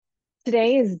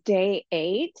Today is day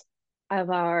 8 of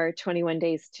our 21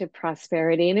 Days to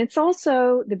Prosperity, and it's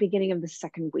also the beginning of the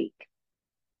second week.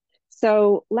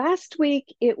 So last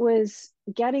week it was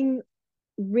getting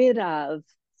rid of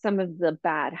some of the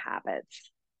bad habits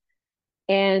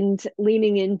and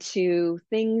leaning into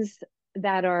things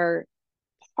that are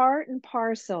part and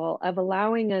parcel of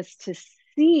allowing us to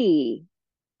see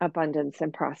abundance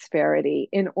and prosperity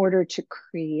in order to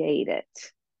create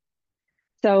it.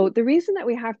 So the reason that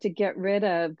we have to get rid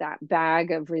of that bag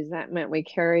of resentment we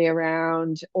carry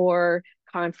around or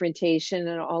confrontation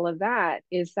and all of that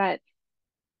is that,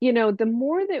 the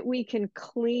more that we can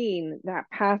clean that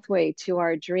pathway to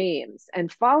our dreams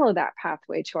and follow that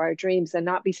pathway to our dreams and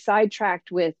not be sidetracked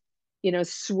with,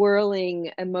 swirling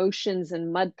emotions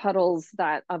and mud puddles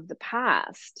that of the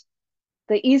past,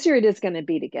 the easier it is going to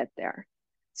be to get there.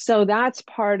 So that's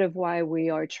part of why we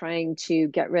are trying to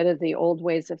get rid of the old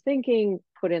ways of thinking,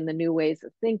 put in the new ways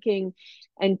of thinking.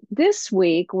 And this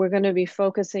week, we're going to be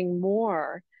focusing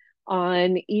more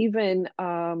on even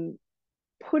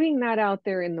putting that out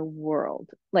there in the world.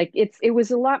 Like it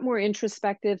was a lot more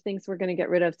introspective, things we're going to get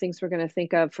rid of, things we're going to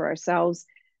think of for ourselves.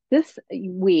 This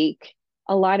week,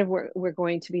 a lot of what we're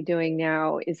going to be doing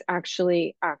now is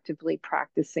actually actively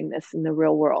practicing this in the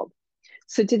real world.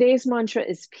 So today's mantra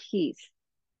is peace.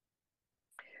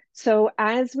 So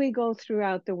as we go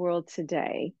throughout the world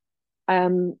today,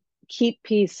 keep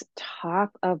peace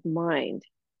top of mind.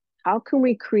 How can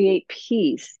we create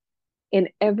peace in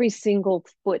every single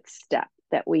footstep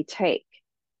that we take?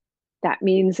 That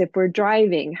means if we're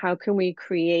driving, how can we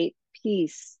create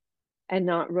peace and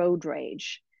not road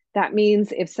rage? That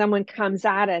means if someone comes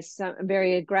at us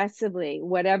very aggressively,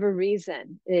 whatever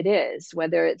reason it is,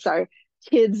 whether it's our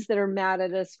kids that are mad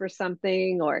at us for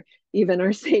something, or even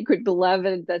our sacred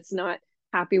beloved that's not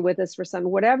happy with us for something,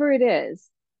 whatever it is,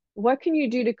 what can you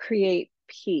do to create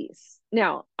peace?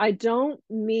 Now, I don't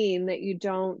mean that you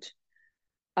don't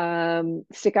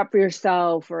stick up for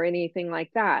yourself or anything like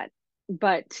that.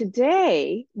 But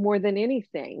today, more than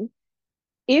anything,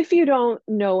 if you don't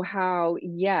know how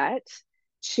yet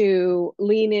to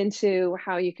lean into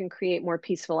how you can create more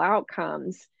peaceful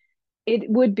outcomes, it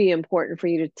would be important for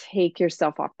you to take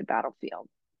yourself off the battlefield,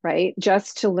 right?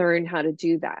 Just to learn how to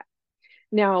do that.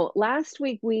 Now, last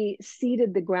week we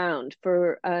seeded the ground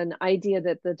for an idea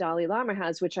that the Dalai Lama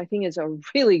has, which I think is a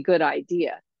really good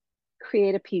idea.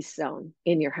 Create a peace zone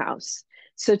in your house.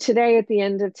 So today, at the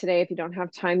end of today, if you don't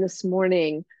have time this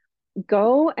morning,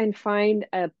 go and find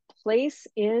a place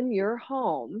in your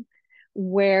home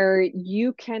where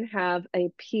you can have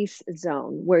a peace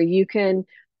zone, where you can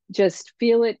just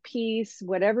feel at peace,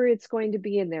 whatever it's going to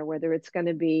be in there, whether it's going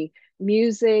to be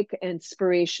music,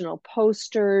 inspirational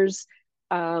posters,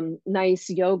 nice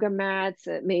yoga mats,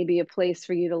 maybe a place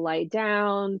for you to lie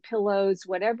down, pillows,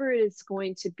 whatever it is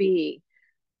going to be.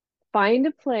 Find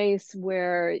a place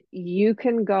where you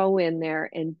can go in there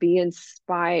and be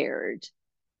inspired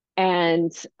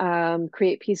and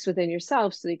create peace within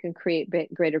yourself so you can create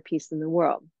greater peace in the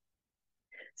world.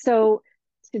 So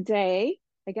today,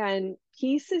 again,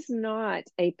 peace is not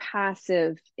a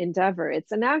passive endeavor.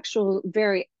 It's an actual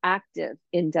very active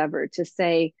endeavor to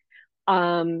say,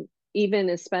 even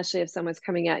especially if someone's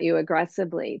coming at you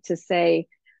aggressively, to say,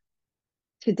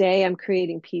 today I'm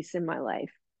creating peace in my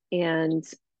life. And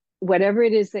whatever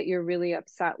it is that you're really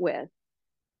upset with,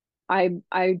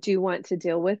 I do want to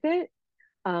deal with it.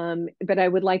 But I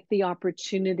would like the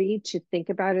opportunity to think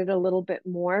about it a little bit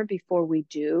more before we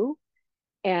do.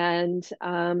 And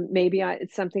maybe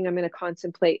it's something I'm going to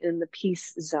contemplate in the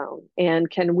peace zone. And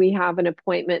can we have an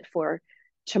appointment for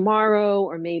tomorrow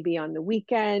or maybe on the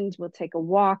weekend? We'll take a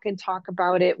walk and talk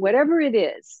about it, whatever it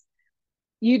is.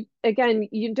 You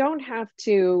don't have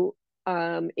to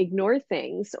ignore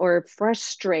things or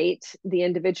frustrate the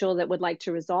individual that would like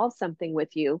to resolve something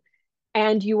with you.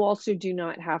 And you also do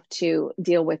not have to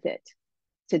deal with it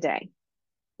today,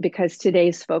 because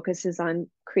today's focus is on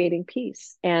creating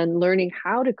peace and learning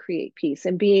how to create peace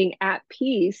and being at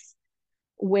peace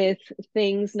with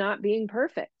things not being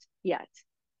perfect yet,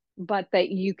 but that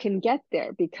you can get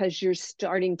there because you're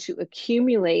starting to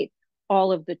accumulate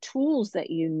all of the tools that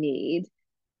you need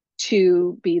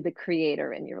to be the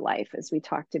creator in your life, as we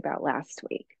talked about last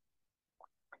week.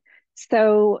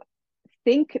 So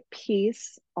think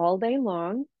peace all day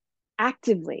long,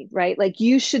 actively, right? Like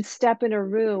you should step in a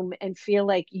room and feel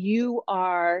like you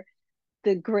are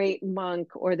the great monk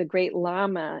or the great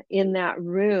lama in that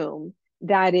room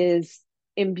that is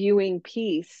imbuing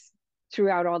peace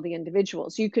throughout all the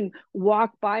individuals. You can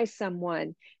walk by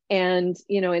someone and,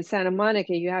 in Santa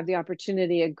Monica, you have the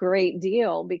opportunity a great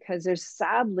deal because there's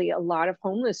sadly a lot of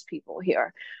homeless people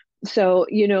here. So,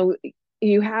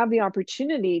 you have the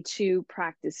opportunity to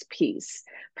practice peace,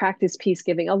 practice peace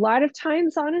giving. A lot of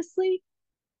times, honestly,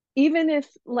 even if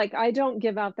like I don't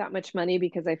give out that much money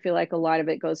because I feel like a lot of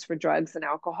it goes for drugs and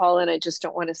alcohol, and I just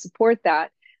don't want to support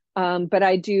that. But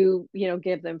I do,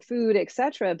 give them food,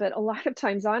 etc. But a lot of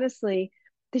times, honestly,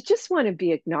 they just want to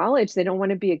be acknowledged. They don't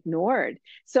want to be ignored.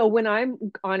 So when I'm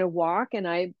on a walk and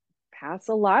I pass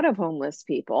a lot of homeless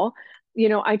people,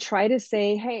 I try to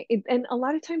say, hey, and a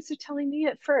lot of times they're telling me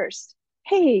at first,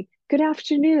 hey, good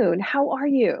afternoon, how are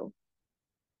you?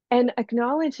 And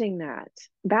acknowledging that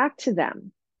back to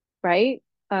them, right?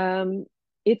 um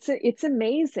it's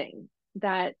amazing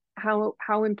that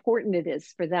how important it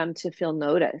is for them to feel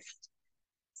noticed.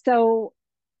 So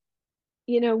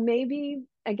maybe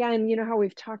again, how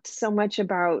we've talked so much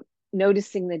about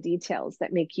noticing the details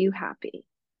that make you happy.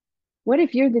 What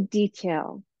if you're the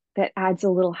detail that adds a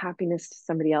little happiness to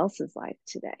somebody else's life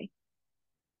today?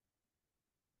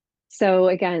 So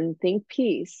again, think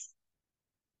peace.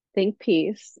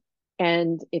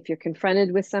 And if you're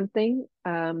confronted with something,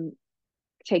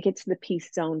 take it to the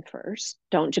peace zone first.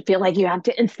 Don't you feel like you have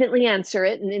to instantly answer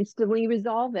it and instantly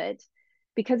resolve it,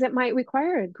 because it might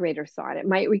require a greater thought. It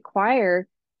might require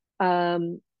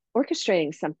um,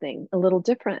 orchestrating something a little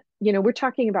different. We're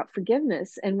talking about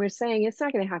forgiveness and we're saying it's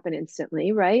not going to happen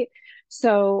instantly, right?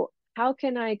 So, how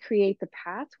can I create the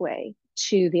pathway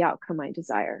to the outcome I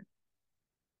desire?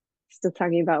 Still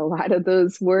talking about a lot of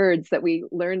those words that we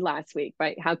learned last week,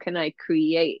 right? How can I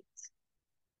create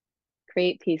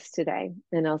peace today?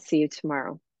 And I'll see you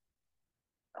tomorrow.